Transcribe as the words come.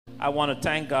I want to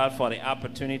thank God for the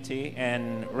opportunity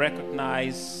and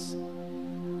recognize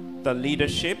the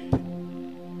leadership,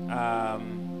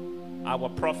 our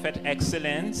Prophet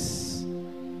Excellence,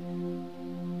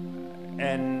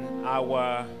 and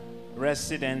our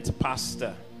resident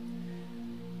pastor.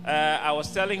 I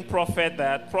was telling Prophet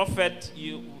that, Prophet,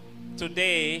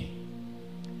 today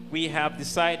we have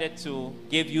decided to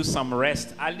give you some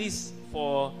rest, at least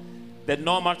for the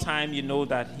normal time. You know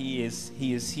that he is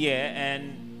here,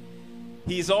 and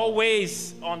he's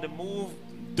always on the move,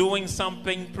 doing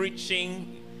something,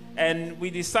 preaching, and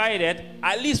we decided,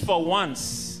 at least for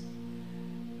once,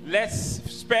 let's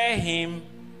spare him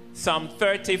some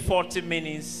 30-40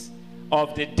 minutes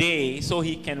of the day so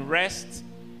he can rest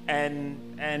and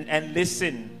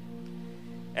listen.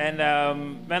 And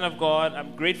man of God,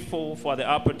 I'm grateful for the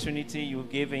opportunity you're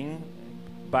giving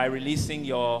by releasing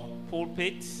your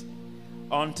pulpit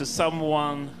onto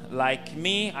someone like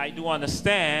me. I do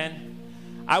understand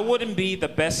I wouldn't be the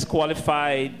best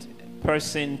qualified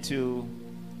person to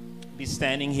be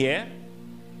standing here.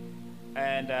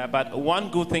 And but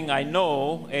one good thing I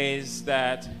know is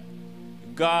that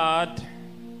God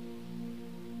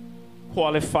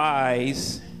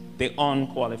qualifies the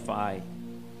unqualified.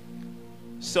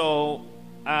 So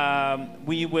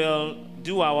we will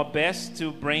do our best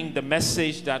to bring the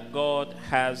message that God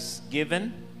has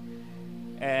given,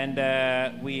 and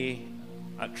we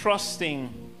are trusting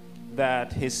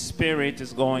that His Spirit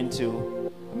is going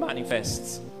to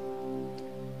manifest.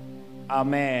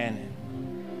 Amen.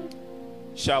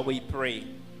 Shall we pray?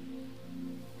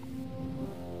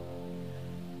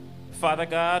 Father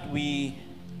God, we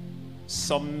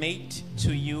submit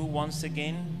to you once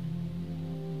again.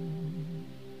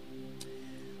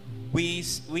 We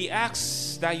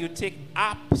ask that you take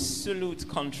absolute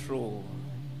control.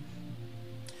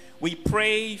 We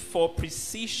pray for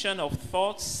precision of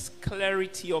thoughts,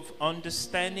 clarity of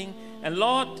understanding, and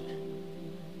Lord,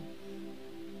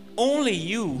 only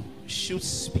you should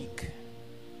speak.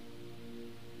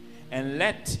 And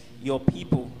let your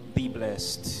people be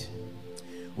blessed.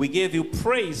 We give you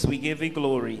praise, we give you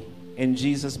glory. In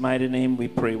Jesus' mighty name we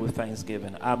pray with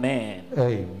thanksgiving. Amen.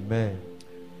 Amen.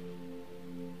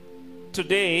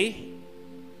 Today,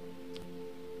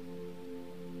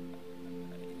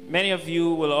 many of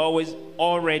you will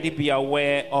already be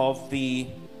aware of the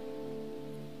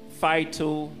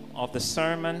title of the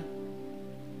sermon.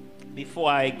 Before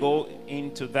I go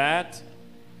into that,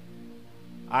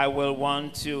 I will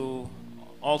want to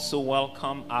also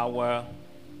welcome our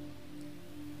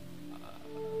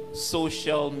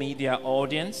social media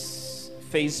audience,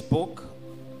 Facebook,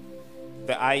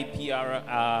 the IPR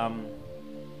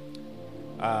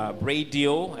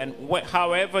radio, and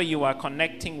however you are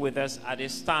connecting with us at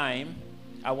this time.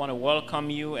 I want to welcome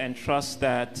you and trust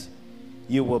that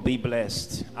you will be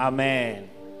blessed. Amen.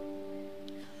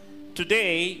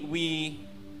 Today we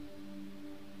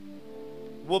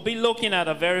will be looking at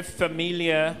a very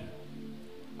familiar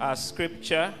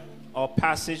scripture or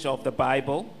passage of the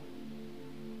Bible.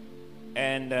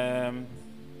 And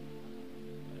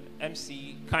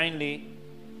MC, kindly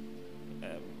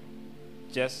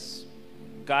just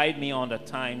guide me on the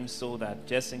time so that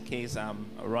just in case I'm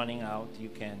running out, you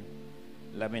can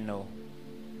let me know.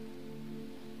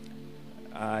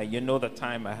 You know the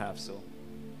time I have, so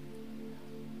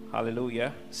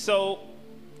hallelujah. So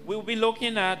we'll be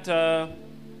looking at a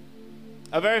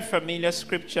very familiar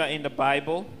scripture in the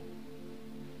Bible,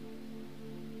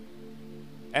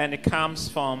 and it comes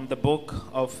from the book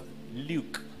of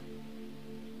Luke.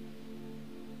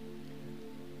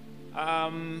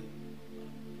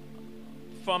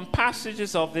 From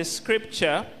passages of this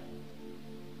scripture,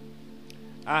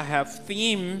 I've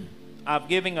given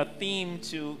a theme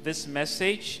to this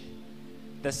message: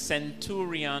 the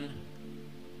centurion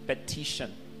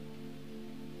petition.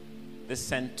 The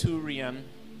centurion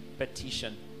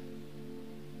petition.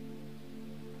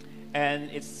 And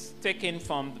it's taken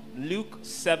from Luke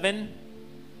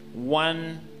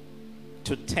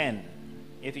 7:1-10.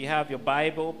 If you have your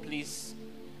Bible, please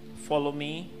follow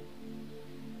me.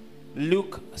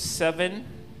 Luke 7,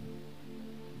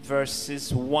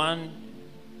 verses 1-10.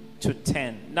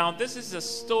 Now, this is a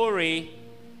story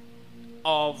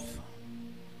of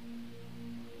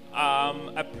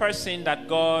a person that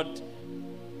God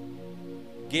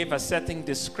gave a certain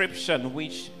description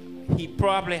which he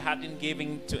probably hadn't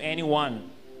given to anyone.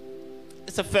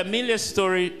 It's a familiar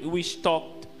story which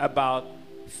talked about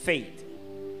faith.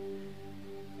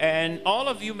 And all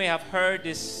of you may have heard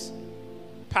this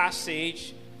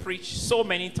passage preached so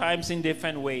many times in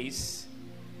different ways.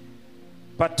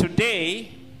 But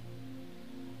today,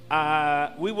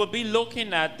 we will be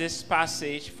looking at this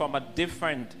passage from a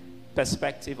different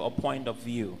perspective or point of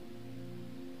view.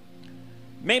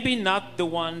 Maybe not the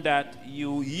one that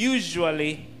you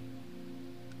usually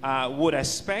would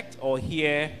expect or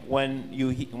hear when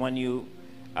you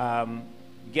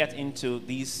get into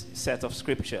these set of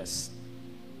scriptures.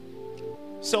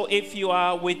 So if you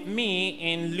are with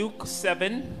me in Luke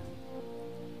 7,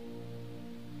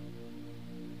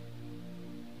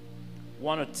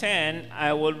 1 to 10,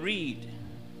 I will read.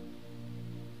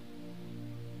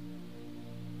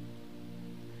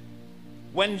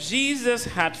 When Jesus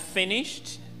had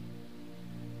finished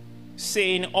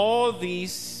saying all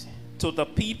this to the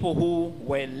people who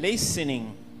were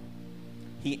listening,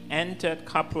 he entered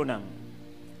Capernaum.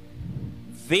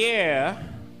 There,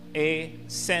 a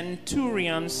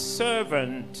centurion's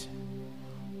servant,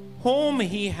 whom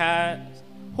his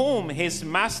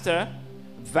master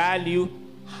valued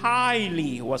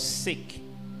highly, was sick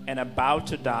and about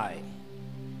to die.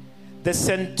 The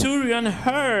centurion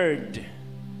heard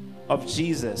of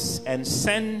Jesus and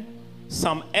sent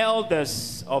some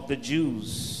elders of the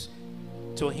Jews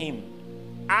to him,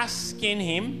 asking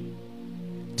him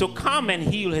to come and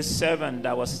heal his servant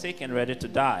that was sick and ready to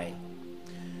die.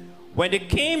 When they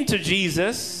came to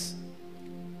Jesus,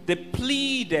 they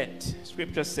pleaded,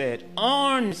 scripture said,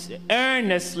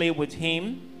 earnestly with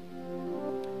him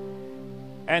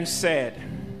and said,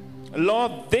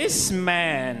 Lord, this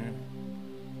man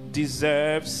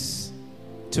deserves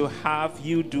to have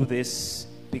you do this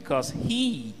because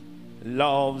he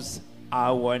loves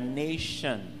our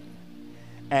nation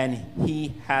and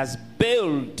he has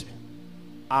built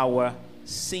our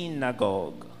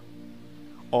synagogue,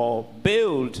 or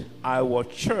build our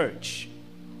church,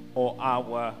 or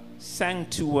our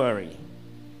sanctuary,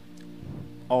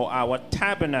 or our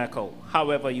tabernacle,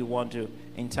 however you want to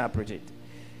interpret it.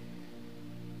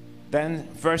 Then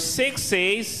verse 6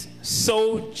 says,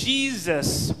 so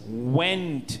Jesus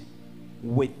went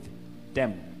with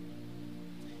them.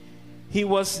 He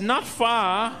was not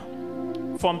far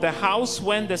from the house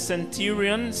when the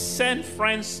centurion sent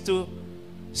friends to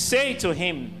say to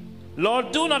him,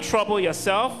 Lord, do not trouble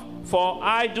yourself, for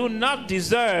I do not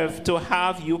deserve to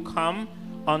have you come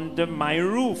under my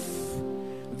roof.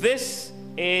 This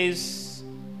is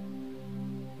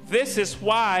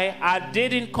why I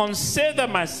didn't consider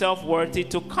myself worthy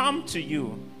to come to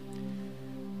you.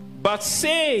 But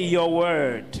say your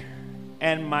word,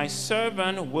 and my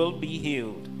servant will be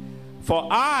healed. For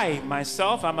I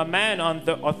myself am a man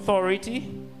under authority,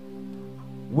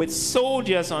 with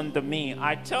soldiers under me.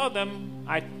 I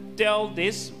tell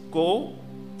this, go.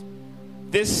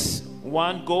 This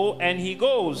one, go, and he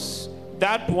goes.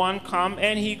 That one, come,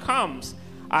 and he comes.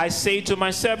 I say to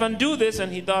my servant, do this,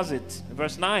 and he does it.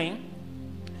 Verse 9.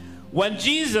 When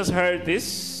Jesus heard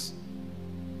this,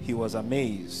 he was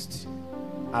amazed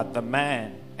at the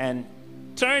man, and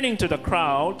turning to the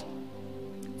crowd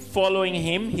following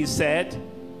him, he said,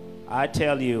 I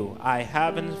tell you, I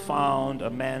haven't found a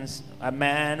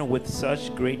man with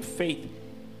such great faith,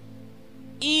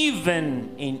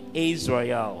 even in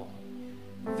Israel.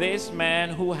 This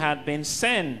man who had been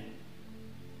sent.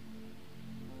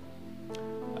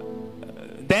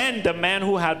 Then the man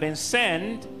who had been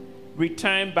sent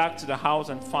returned back to the house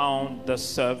and found the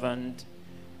servant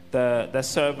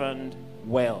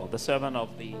well, the servant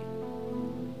of the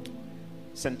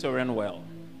centurion well.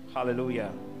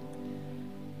 Hallelujah.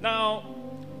 Now,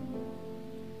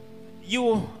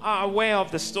 you are aware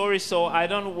of the story, so I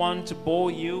don't want to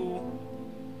bore you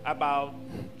about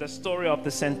the story of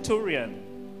the centurion.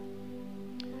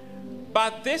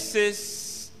 But this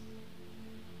is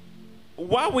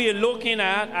what we are looking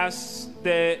at as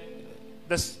the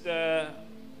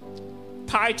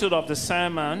title of the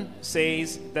sermon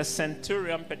says, the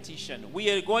centurion petition. We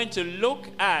are going to look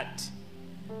at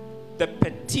the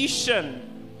petition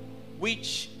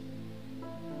which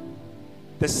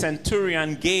the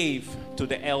centurion gave to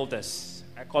the elders,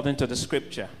 according to the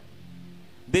scripture.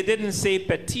 They didn't say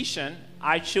petition.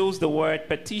 I chose the word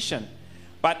petition.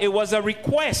 But it was a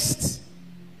request.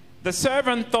 The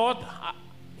servant thought,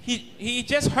 he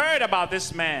just heard about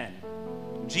this man,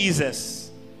 Jesus.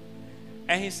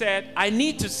 And he said, I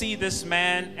need to see this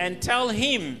man and tell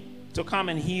him to come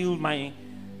and heal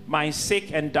my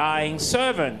sick and dying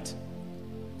servant.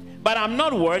 But I'm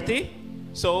not worthy,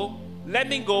 so let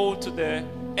me go to the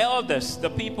elders, the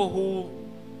people who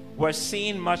were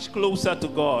seen much closer to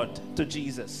God, to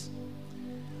Jesus.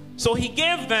 So he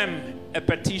gave them a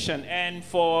petition. And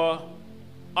for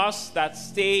us that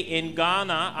stay in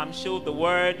Ghana, I'm sure the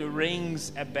word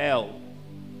rings a bell.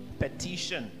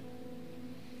 Petition.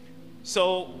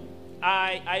 So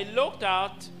I looked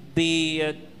at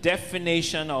the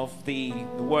definition of the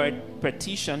word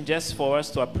petition, just for us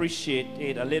to appreciate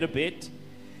it a little bit,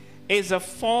 is a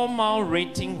formal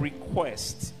written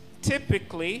request,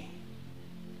 typically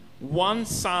one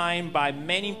signed by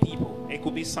many people. It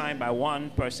could be signed by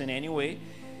one person anyway,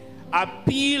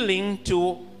 appealing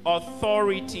to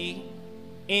authority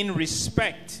in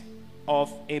respect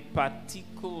of a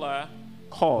particular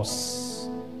cause.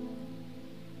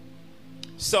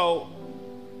 So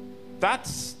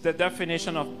that's the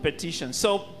definition of petition.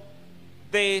 So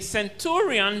the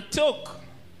centurion took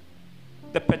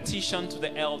the petition to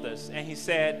the elders, and he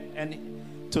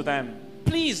said to them,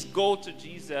 please go to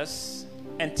Jesus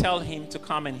and tell him to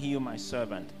come and heal my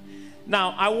servant.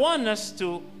 Now, I want us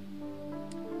to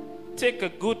take a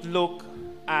good look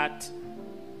at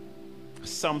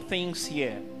some things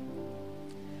here.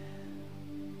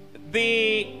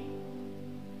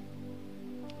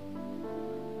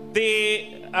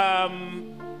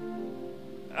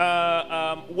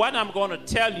 What I'm going to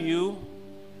tell you,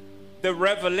 the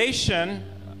revelation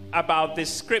about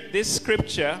this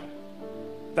scripture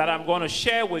that I'm going to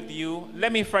share with you,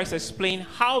 let me first explain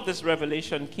how this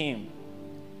revelation came.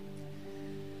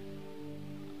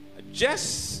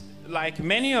 Just like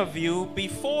many of you,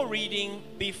 before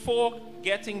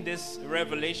getting this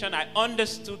revelation, I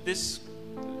understood these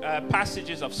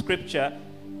passages of scripture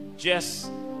just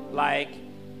like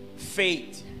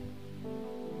faith,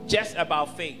 just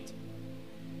about faith.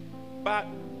 But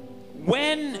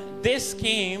when this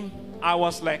came, I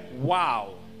was like,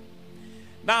 wow.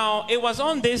 Now, it was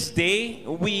on this day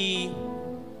we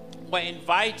were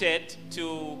invited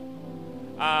to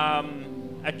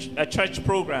a church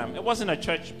program. It wasn't a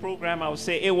church program, I would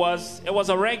say. It was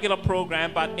a regular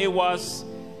program, but it was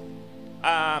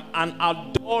an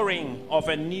outdooring of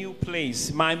a new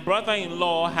place. My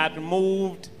brother-in-law had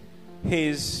moved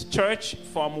his church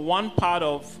from one part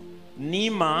of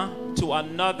Nima to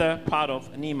another part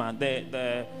of Nima,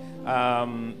 the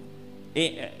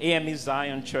AME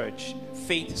Zion Church,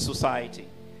 Faith Society.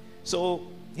 So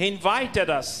he invited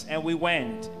us, and we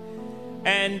went.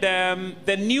 And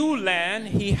the new land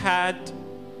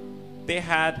they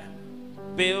had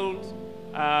built,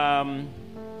 and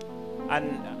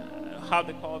how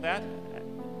they call that?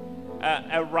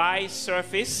 A rise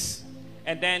surface,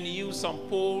 and then used some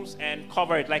poles and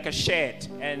covered it like a shed,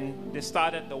 and they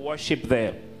started the worship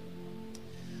there.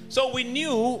 So we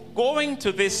knew going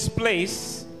to this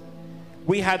place,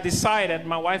 we had decided,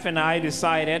 my wife and I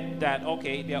decided that,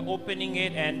 okay, they're opening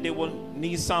it and they will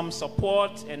need some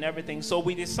support and everything. So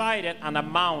we decided an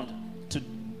amount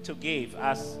to give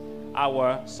as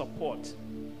our support.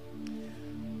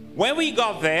 When we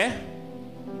got there,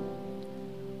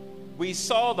 we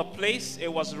saw the place.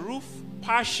 It was roofed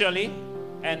partially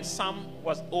and some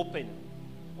was open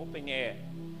air.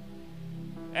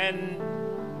 And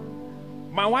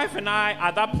my wife and I,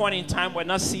 at that point in time, were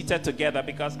not seated together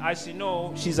because, as you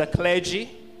know, she's a clergy.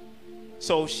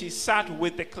 So she sat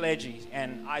with the clergy,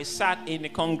 and I sat in the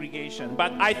congregation.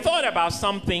 But I thought about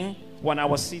something when I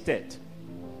was seated,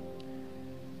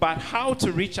 but how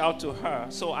to reach out to her.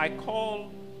 So I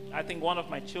called, I think, one of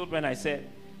my children. I said,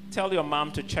 tell your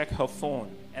mom to check her phone.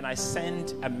 And I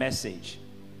sent a message,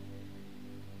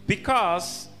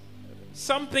 because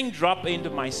something dropped into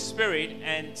my spirit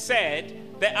and said,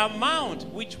 the amount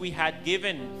which we had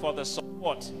given for the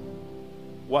support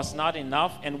was not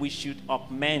enough, and we should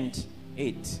augment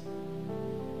it.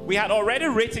 We had already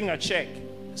written a check.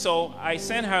 So I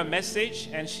sent her a message,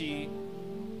 and she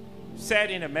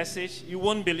said in a message, you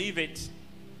won't believe it.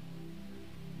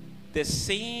 The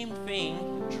same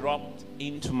thing dropped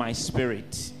into my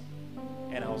spirit.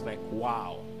 And I was like,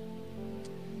 wow.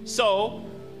 So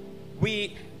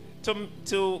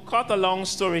to cut a long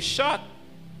story short,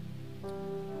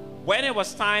 when it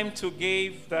was time to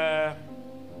give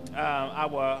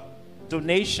our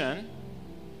donation,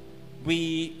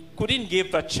 we couldn't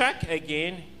give the check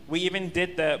again. We even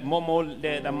did the Momo,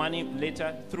 the money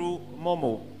later through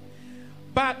Momo.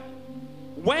 But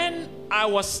when I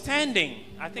was standing,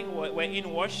 I think we're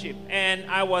in worship, and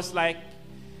I was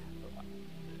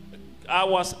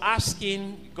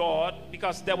asking God,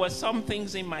 because there were some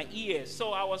things in my ears.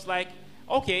 So I was like,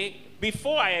 okay,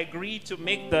 before I agreed to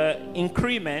make the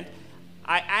increment,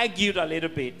 I argued a little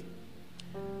bit.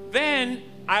 Then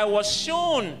I was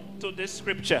shown to this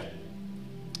scripture.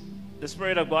 The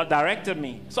Spirit of God directed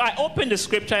me. So I opened the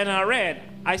scripture and I read.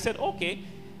 I said, okay,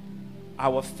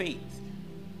 our faith.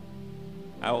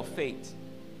 Our faith.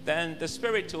 Then the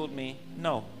Spirit told me,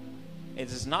 no,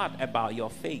 it is not about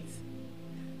your faith.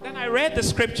 Then I read the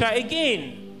scripture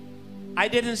again. I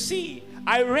didn't see.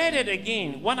 I read it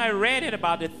again. When I read it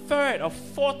about the third or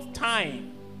fourth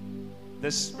time,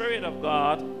 the Spirit of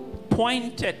God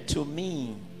pointed to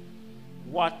me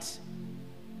what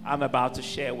I'm about to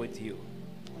share with you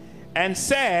and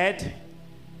said,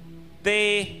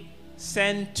 the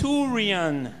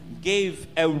centurion gave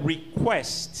a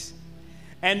request.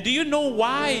 And do you know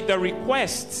why the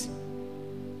request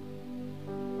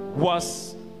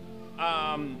was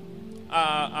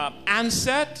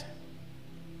answered?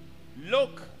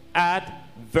 Look at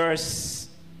verse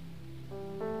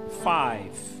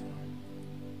 5.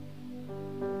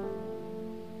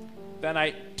 Then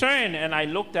I turned and I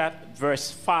looked at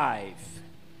verse 5.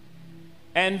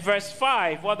 And verse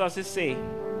 5, what does it say?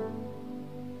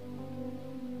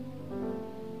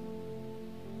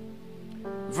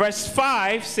 Verse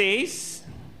 5 says,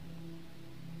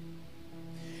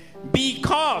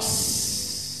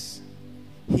 because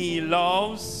he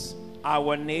loves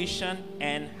our nation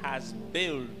and has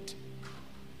built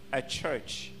a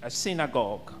church, a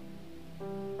synagogue.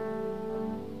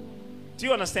 Do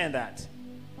you understand that?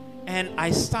 And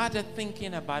I started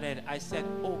thinking about it. I said,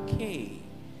 okay,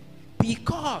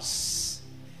 because.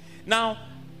 Now,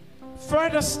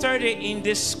 further study in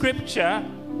this scripture,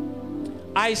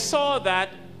 I saw that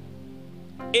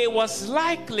it was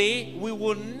likely we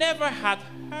would never have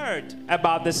heard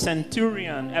about the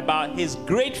centurion, about his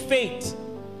great faith,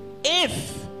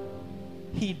 if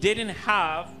he didn't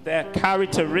have the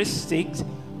characteristics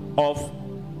of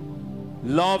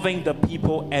loving the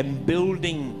people and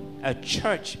building a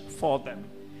church for them.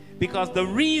 Because the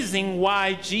reason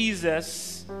why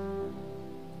Jesus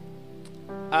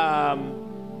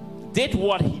did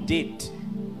what he did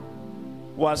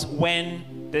was when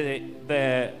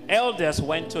the elders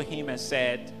went to him and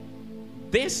said,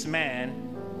 this man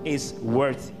is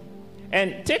worthy.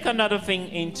 And take another thing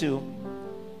into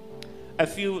a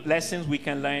few lessons we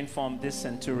can learn from this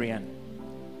centurion.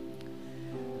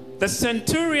 The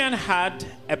centurion had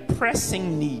a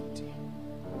pressing need.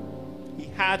 He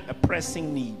had a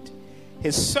pressing need.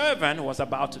 His servant was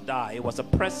about to die. It was a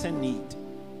pressing need.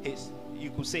 You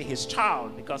could say his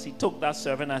child, because he took that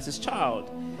servant as his child.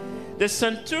 The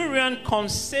centurion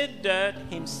considered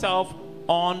himself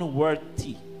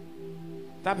unworthy.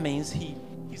 That means he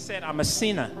said, I'm a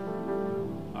sinner.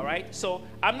 All right? So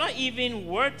I'm not even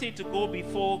worthy to go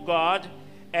before God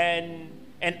and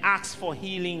ask for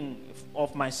healing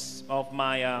of my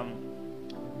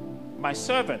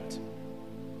servant.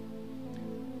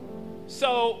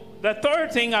 So the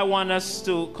third thing I want us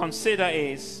to consider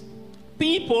is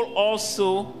people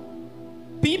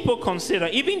consider,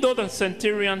 even though the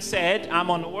centurion said, I'm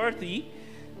unworthy,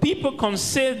 people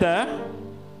consider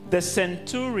the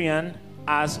centurion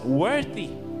as worthy.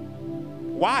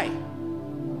 Why?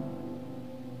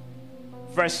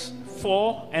 Verse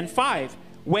 4 and 5.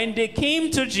 When they came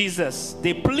to Jesus,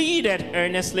 they pleaded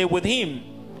earnestly with him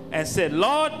and said,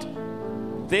 Lord,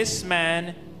 this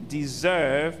man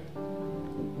deserves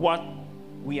what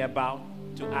we are about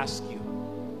to ask you.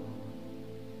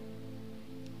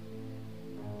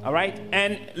 All right?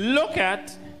 And look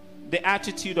at the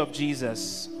attitude of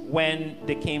Jesus when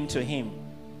they came to him.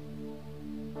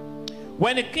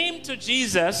 When they came to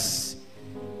Jesus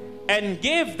and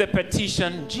gave the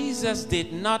petition, Jesus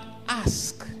did not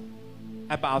ask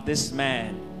about this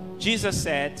man. Jesus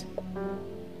said,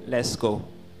 let's go.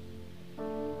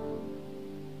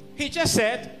 He just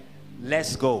said,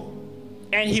 let's go.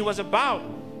 And he was about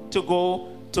to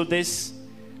go to this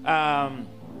house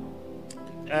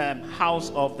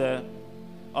of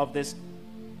this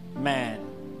man.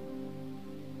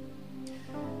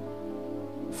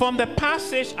 From the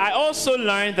passage, I also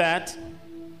learned that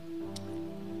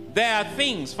there are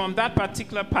things, from that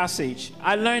particular passage,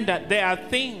 I learned that there are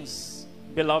things,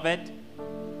 beloved,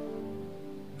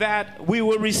 that we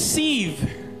will receive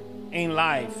in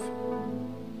life.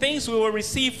 Things we will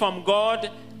receive from God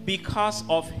because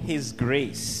of his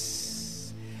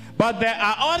grace. But there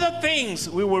are other things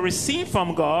we will receive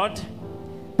from God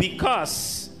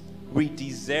because we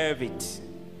deserve it.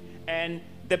 And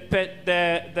the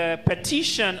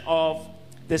petition of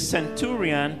the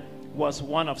centurion was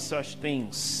one of such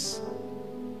things.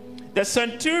 The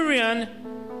centurion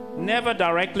never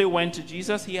directly went to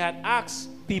Jesus. He had asked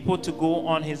people to go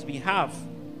on his behalf.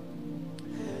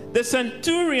 The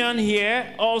centurion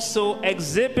here also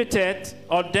exhibited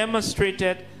or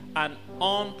demonstrated an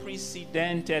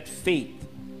unprecedented faith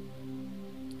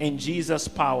in Jesus'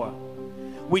 power,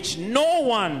 which no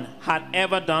one had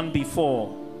ever done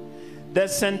before. The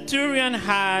centurion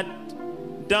had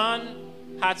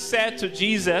said to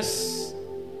Jesus,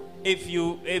 if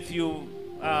you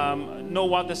know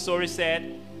what the story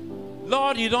said,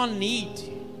 Lord, you don't need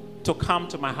to come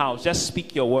to my house. Just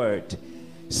speak your word.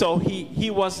 So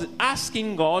he was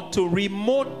asking God to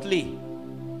remotely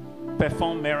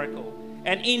perform miracle.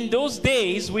 And in those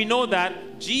days, we know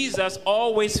that Jesus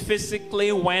always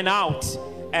physically went out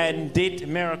and did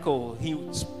miracle. He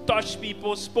touched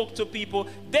people, spoke to people.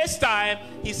 This time,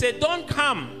 he said, don't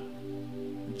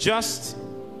come. Just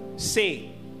say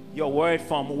your word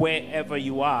from wherever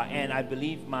you are, and I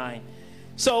believe mine.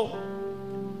 So,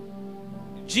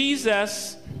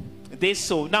 Jesus did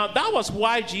so. Now, that was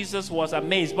why Jesus was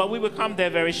amazed, but we will come there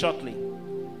very shortly.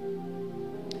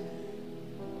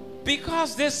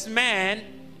 Because this man,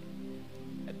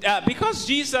 because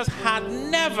Jesus had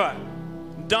never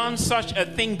done such a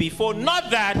thing before,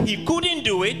 not that he couldn't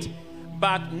do it,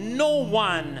 but no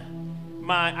one,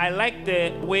 I like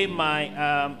the way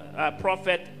my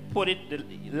prophet put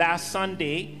it last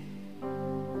Sunday,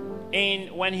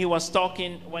 when he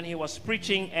was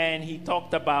preaching, and he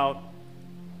talked about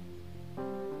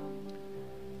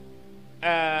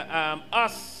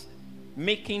us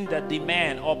making the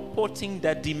demand or putting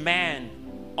the demand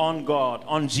on God,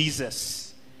 on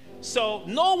Jesus. So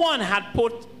no one had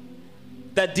put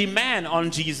the demand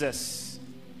on Jesus.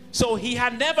 So he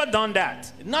had never done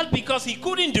that, not because he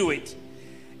couldn't do it.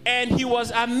 And he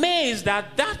was amazed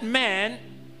that that man,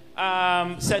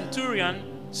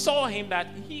 centurion, saw him that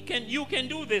you can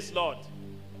do this, Lord.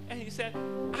 And he said,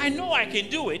 I know I can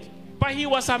do it. But he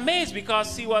was amazed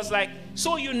because he was like,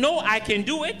 so you know I can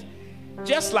do it?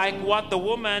 Just like what the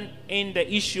woman in the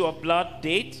issue of blood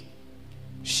did.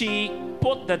 She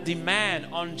put the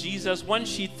demand on Jesus when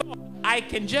she thought, I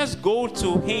can just go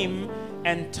to him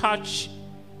and touch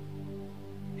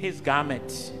his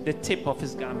garment, the tip of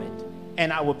his garment,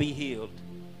 and I will be healed.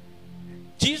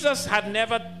 Jesus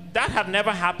that had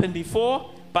never happened before,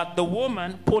 but the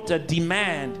woman put a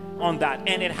demand on that,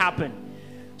 and it happened.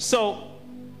 So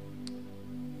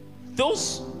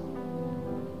those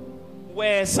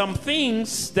were some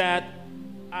things that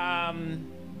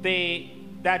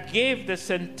that gave the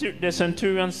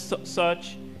centurion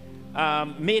such,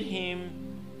 made him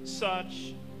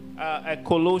such a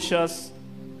colossus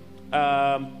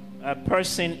a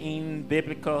person in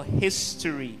biblical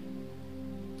history.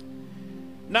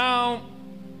 Now,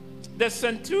 the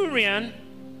centurion,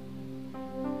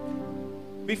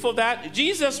 before that,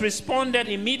 Jesus responded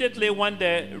immediately when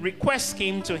the request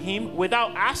came to him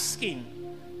without asking.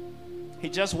 He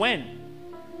just went.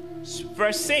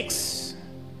 Verse 6,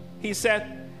 he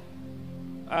said,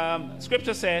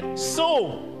 scripture said,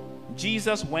 so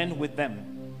Jesus went with them.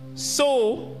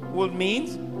 So will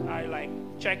mean, I like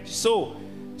checked, so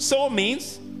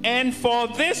means, and for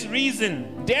this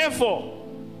reason, therefore.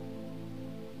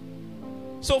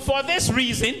 So for this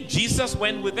reason, Jesus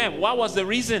went with them. What was the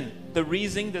reason? The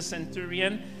reason the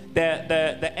centurion,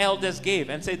 the elders gave,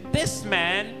 and said, this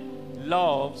man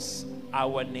loves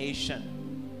our nation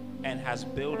and has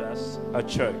built us a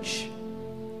church.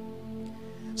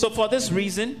 So for this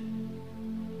reason,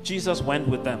 Jesus went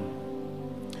with them.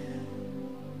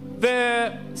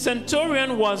 The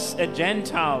centurion was a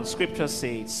Gentile, scripture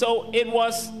says. So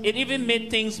it even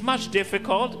made things much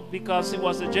difficult because he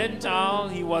was a Gentile,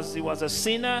 he was a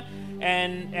sinner,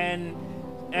 and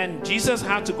Jesus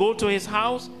had to go to his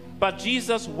house. But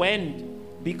Jesus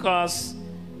went because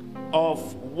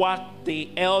of what the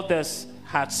elders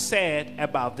had said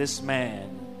about this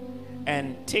man.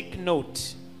 And take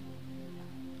note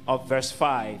of verse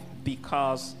 5,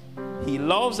 because he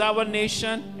loves our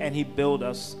nation and he built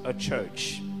us a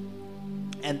church.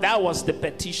 And that was the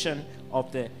petition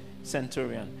of the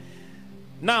centurion.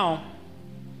 Now,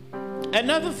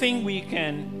 another thing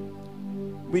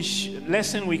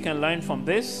lesson we can learn from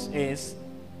this is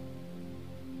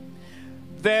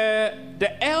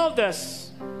the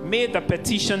elders made the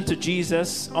petition to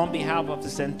Jesus on behalf of the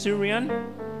centurion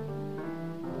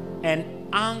and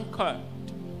anchored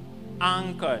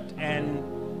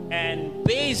and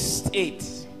based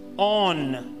it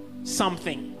on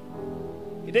something.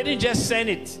 He didn't just send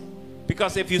it,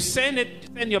 because if you send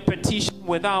your petition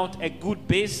without a good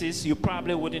basis, you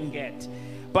probably wouldn't get.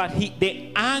 But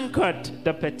they anchored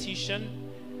the petition,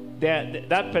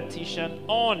 that petition,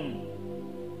 on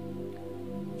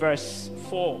verse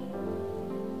 4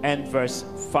 and verse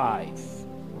 5,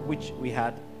 which we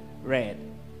had read.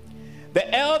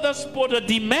 The elders put a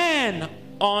demand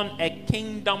on a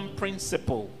kingdom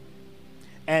principle,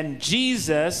 and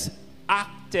Jesus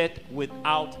acted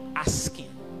without asking.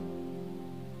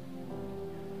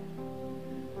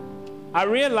 I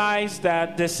realized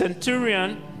that the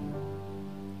centurion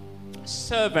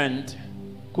servant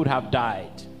could have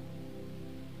died.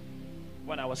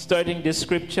 When I was studying this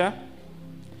scripture,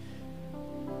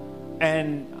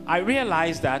 and I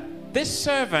realized that this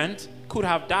servant could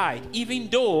have died, even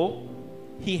though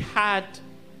he had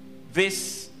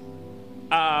this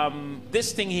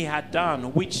thing he had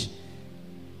done, which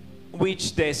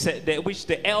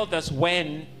the elders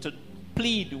went to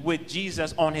plead with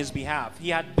Jesus on his behalf.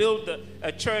 He had built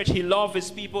a church, he loved his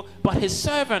people, but his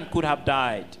servant could have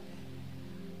died.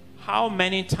 How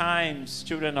many times,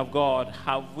 children of God,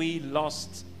 have we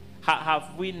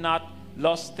not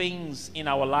lost things in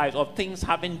our lives, or things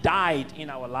having died in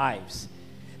our lives?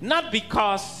 Not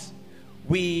because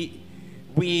we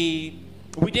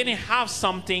didn't have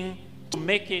something to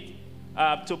make it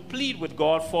to plead with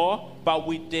God for, but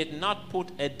we did not put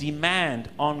a demand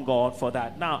on God for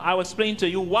that. Now, I will explain to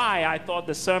you why I thought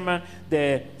the servant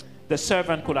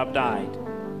could have died.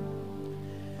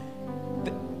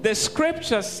 The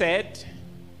scripture said,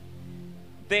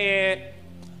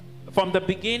 from the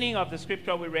beginning of the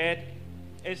scripture we read,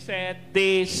 it said,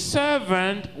 the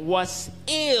servant was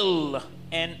ill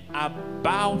and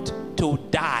about to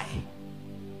die.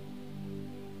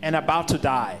 And about to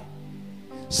die.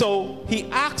 So he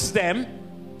asked the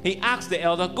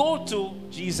elder, go to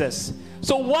Jesus.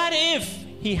 So what if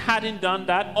he hadn't done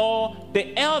that, or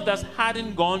the elders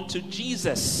hadn't gone to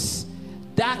Jesus?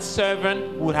 That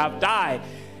servant would have died.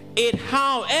 It,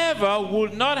 however,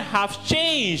 would not have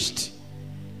changed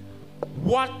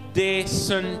what the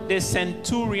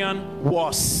centurion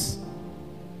was.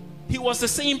 He was the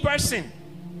same person.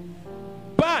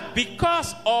 But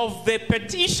because of the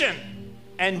petition,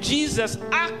 and Jesus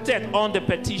acted on the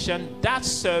petition, that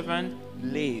servant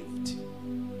lived.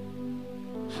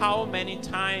 How many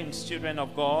times, children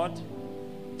of God,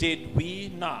 did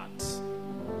we not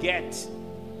get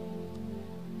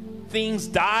things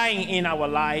dying in our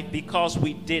life because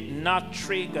we did not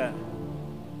trigger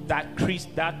that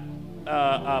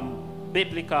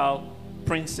biblical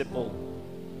principle?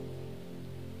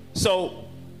 So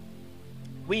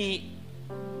we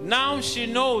now should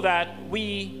know that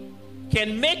we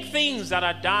can make things that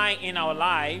are dying in our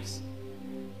lives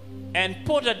and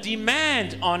put a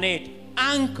demand on it,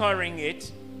 anchoring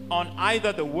it on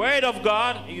either the word of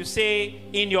God, you say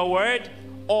in your word,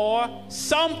 or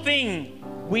something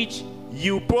which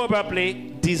you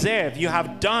probably deserve, you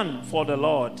have done for the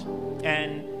Lord,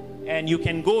 and you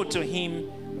can go to him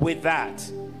with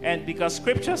that. And because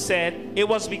scripture said it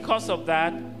was because of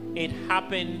that it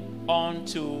happened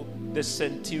unto the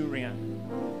centurion,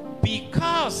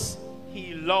 because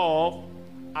he loved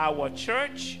our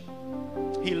church,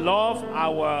 he loved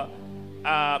our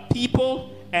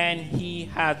people, and he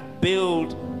had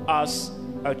built us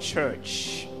a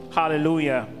church.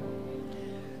 Hallelujah.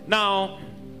 Now,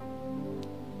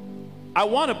 I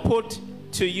want to put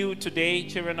to you today,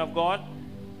 children of God,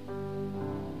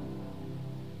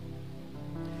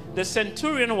 the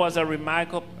centurion was a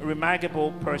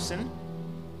remarkable person,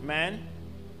 man.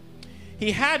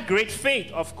 He had great faith,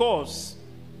 of course.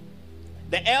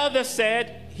 The elder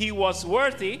said he was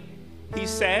worthy. He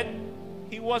said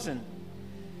he wasn't.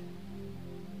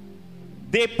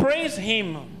 They praised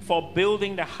him for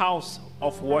building the house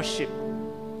of worship.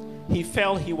 He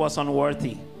felt he was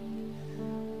unworthy,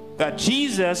 that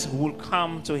Jesus would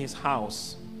come to his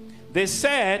house. They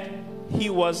said he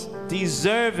was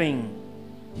deserving.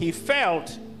 He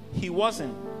felt he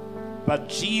wasn't, but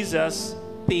Jesus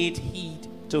paid heed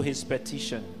to his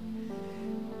petition.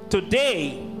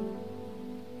 Today,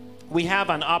 we have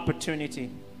an opportunity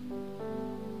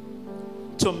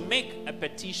to make a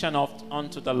petition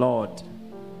unto the Lord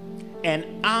and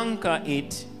anchor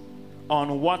it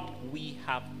on what we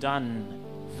have done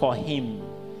for him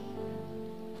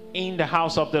in the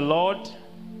house of the Lord,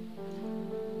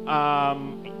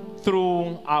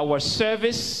 through our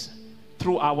service,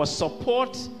 through our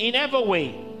support, in every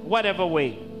way, whatever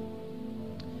way.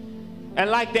 And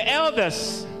like the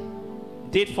elders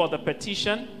did for the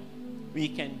petition, we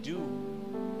can do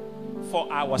for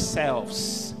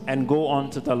ourselves and go on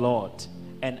to the Lord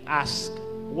and ask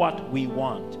what we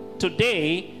want.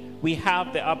 Today, we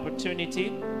have the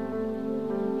opportunity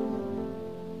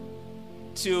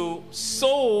to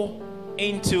sow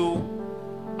into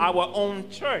our own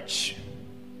church.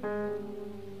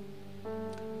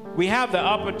 We have the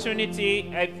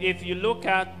opportunity, if you look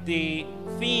at the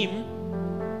theme,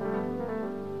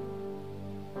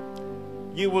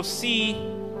 you will see,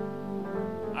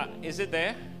 is it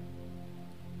there?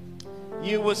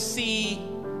 You will see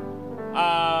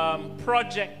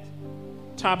Project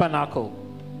Tabernacle.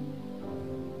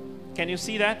 Can you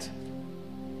see that?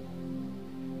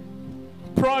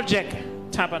 Project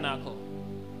Tabernacle.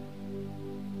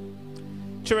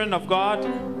 Children of God,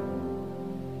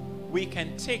 we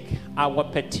can take our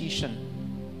petition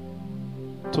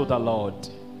to the Lord.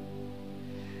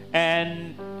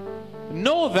 And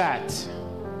know that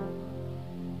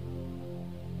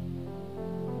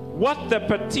what the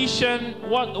petition,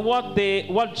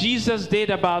 what Jesus did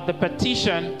about the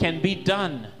petition can be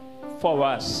done for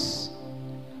us.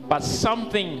 But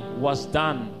something was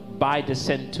done by the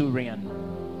centurion.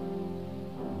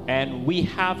 And we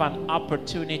have an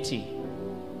opportunity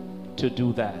to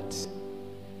do that.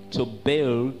 To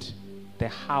build the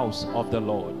house of the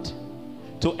Lord.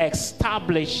 To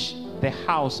establish the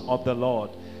house of the Lord.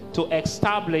 To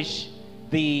establish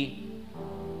the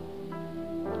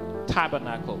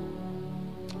tabernacle.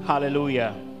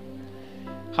 Hallelujah.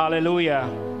 Hallelujah.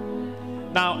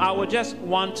 Now, I would just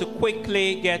want to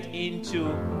quickly get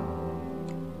into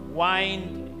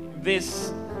wind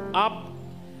this up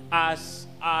as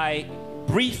I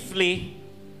briefly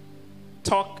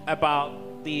talk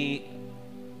about the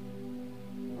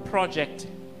project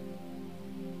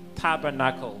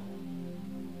tabernacle.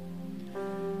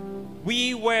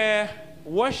 We were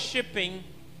worshiping,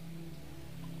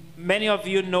 many of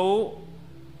you know,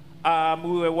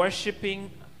 we were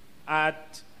worshiping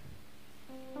at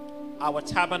our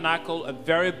tabernacle, a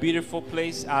very beautiful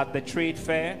place at the trade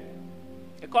fair.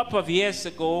 A couple of years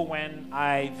ago when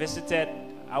I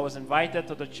was invited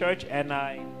to the church and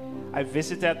I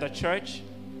visited the church.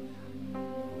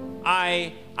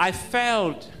 I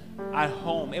felt at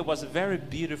home. It was a very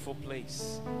beautiful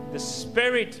place. The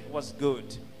spirit was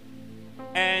good.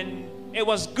 And it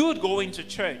was good going to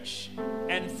church.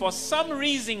 And for some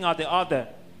reason or the other,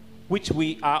 which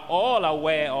we are all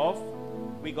aware of,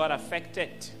 we got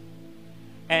affected.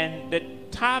 And the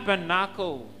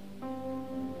tabernacle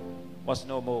was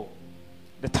no more.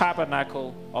 The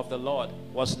tabernacle of the Lord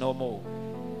was no more.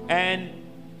 And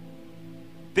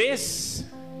this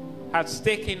has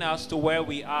taken us to where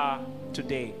we are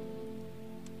today.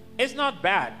 It's not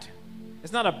bad.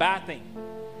 It's not a bad thing.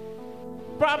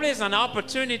 Probably it's an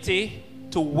opportunity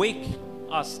to wake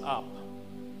us up.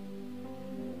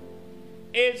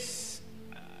 It's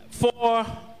for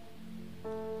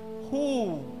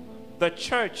who the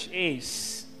church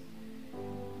is.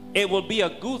 It will be a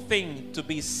good thing to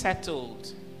be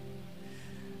settled.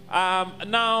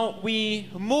 Now we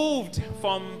moved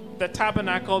from the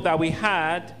tabernacle that we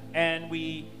had, and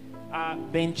we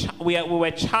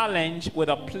were challenged with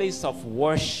a place of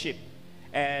worship,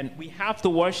 and we have to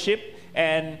worship,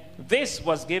 and this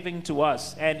was given to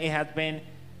us, and it has been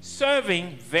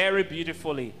serving very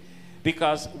beautifully,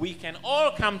 because we can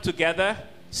all come together,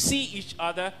 see each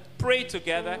other, pray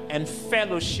together, and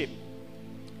fellowship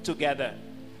together.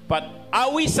 But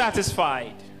are we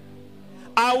satisfied?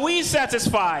 Are we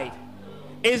satisfied?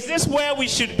 Is this where we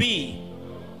should be?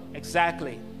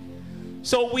 Exactly.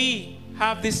 So we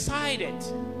have decided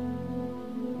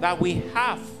that we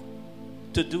have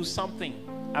to do something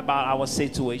about our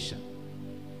situation.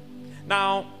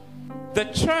 Now, the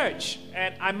church,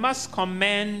 and I must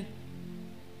commend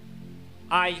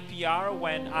IPR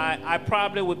when I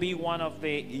probably would be one of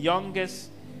the youngest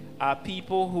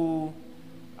people who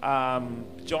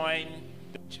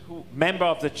member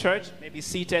of the church, maybe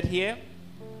seated here.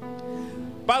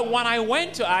 But when I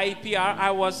went to IPR,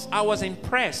 I was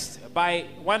impressed by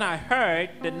when I heard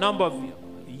the number of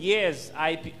years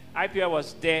IPR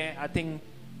was there. I think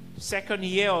second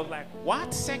year, I was like,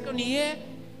 what? Second year?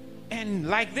 And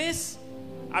like this?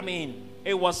 I mean,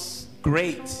 it was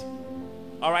great.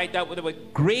 All right, that was a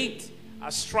great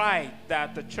stride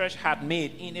that the church had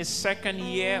made in its second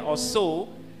year or so.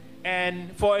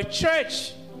 And for a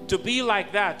church to be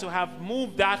like that, to have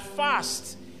moved that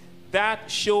fast,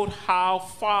 that showed how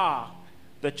far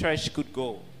the church could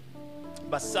go.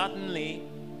 But suddenly,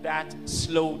 that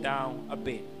slowed down a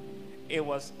bit. It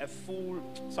was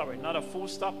not a full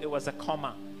stop, it was a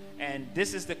comma. And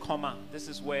this is the comma. This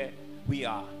is where we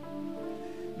are.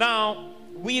 Now,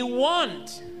 we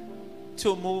want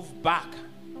to move back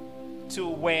to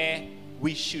where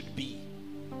we should be.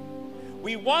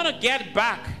 We want to get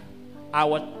back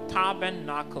our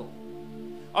tabernacle.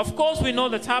 Of course, we know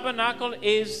the tabernacle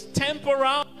is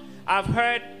temporal. I've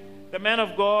heard the man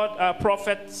of God,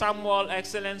 Prophet Samuel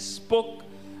Excellence, spoke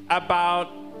about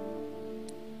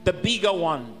the bigger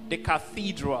one, the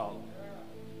cathedral.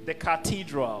 The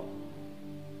cathedral.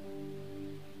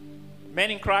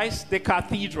 Men in Christ, the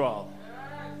cathedral.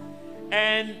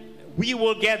 And we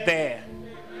will get there.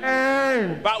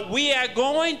 But we are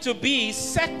going to be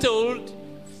settled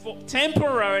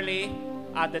temporarily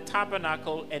at the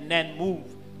tabernacle and then move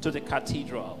to the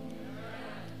cathedral.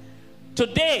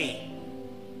 Today,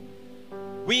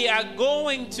 we are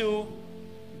going to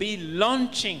be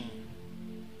launching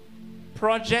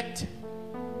Project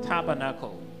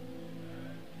Tabernacle.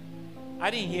 I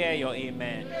didn't hear your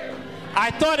amen.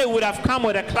 I thought it would have come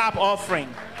with a clap offering.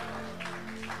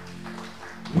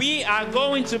 We are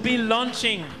going to be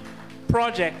launching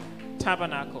Project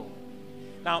Tabernacle.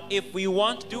 Now, if we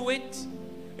want to do it,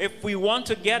 if we want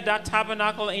to get that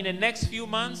tabernacle in the next few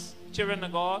months, children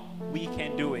of God, we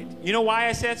can do it. You know why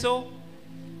I said so?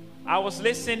 I was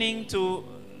listening to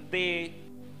the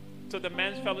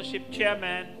men's fellowship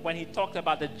chairman when he talked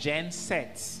about the gen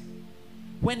sets.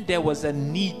 When there was a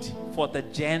need for a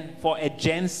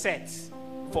gen set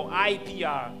for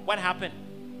IPR, what happened?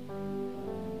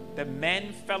 The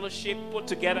men fellowship put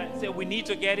together and said we need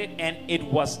to get it, and it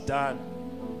was done.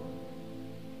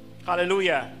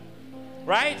 Hallelujah.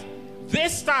 Right?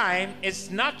 This time it's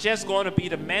not just going to be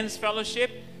the men's fellowship.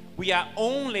 We are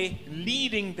only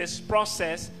leading this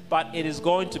process, but it is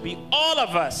going to be all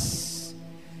of us.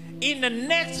 In the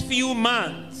next few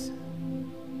months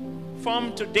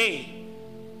from today,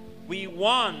 we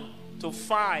want to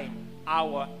find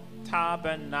our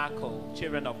tabernacle,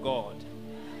 children of God.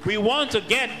 We want to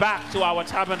get back to our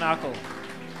tabernacle,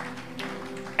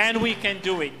 and we can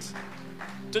do it.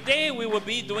 Today we will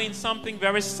be doing something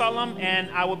very solemn,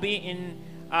 and I will be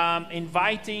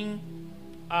inviting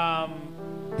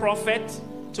Prophet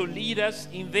to lead us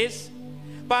in this.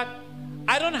 But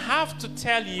I don't have to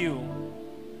tell you.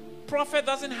 Prophet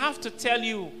doesn't have to tell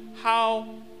you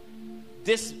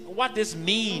what this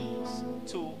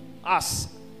means to us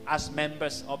as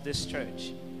members of this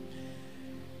church.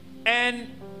 And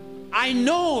I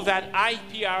know that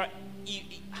IPR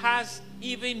has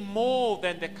even more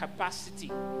than the capacity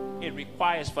it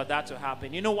requires for that to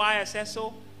happen. You know why I say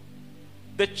so?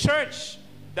 The church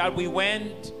that we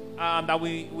went, that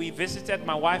we visited,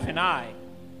 my wife and I,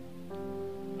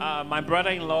 my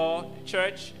brother-in-law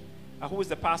church, who is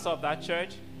the pastor of that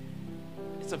church,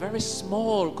 it's a very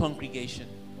small congregation.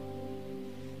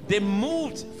 They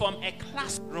moved from a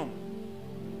classroom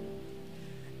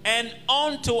and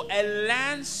onto a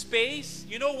land space,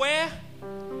 you know where?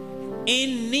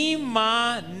 In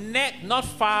Nima Neck, not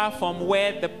far from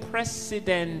where the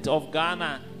president of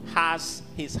Ghana has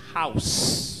his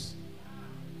house.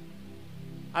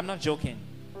 I'm not joking.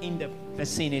 In the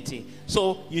vicinity.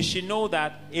 So you should know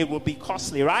that it will be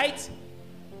costly, right?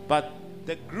 But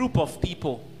the group of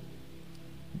people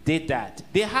did that.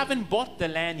 They haven't bought the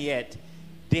land yet.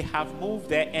 They have moved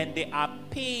there and they are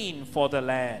paying for the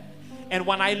land. And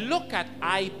when I look at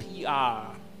IPR,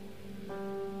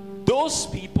 those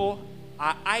people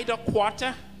are either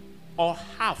quarter or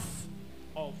half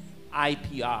of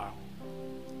IPR.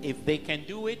 If they can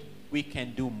do it, we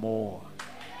can do more.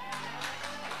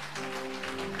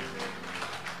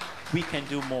 We can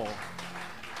do more.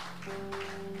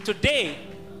 Today,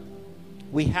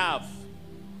 we are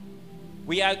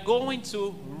going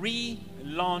to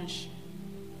relaunch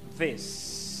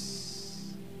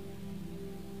this.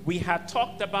 We had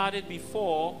talked about it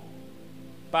before,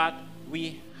 but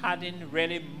we hadn't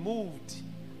really moved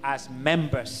as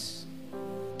members.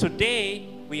 Today,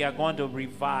 we are going to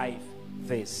revive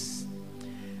this.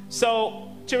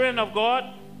 So, children of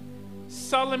God,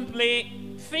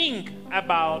 solemnly think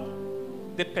about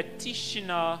the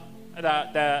petitioner,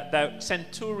 the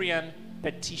centurion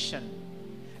petition.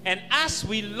 And as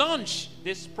we launch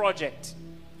this project,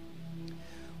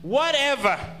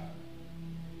 whatever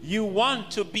you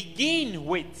want to begin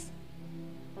with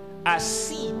as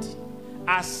seed,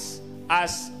 as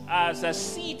a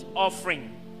seed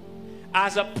offering,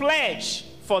 as a pledge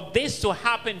for this to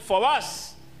happen for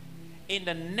us in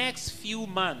the next few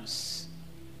months,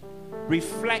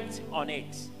 reflect on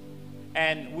it.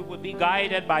 And we will be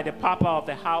guided by the Papa of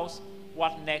the house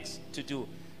what next to do.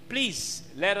 Please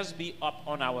let us be up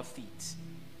on our feet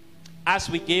as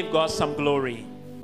we give God some glory.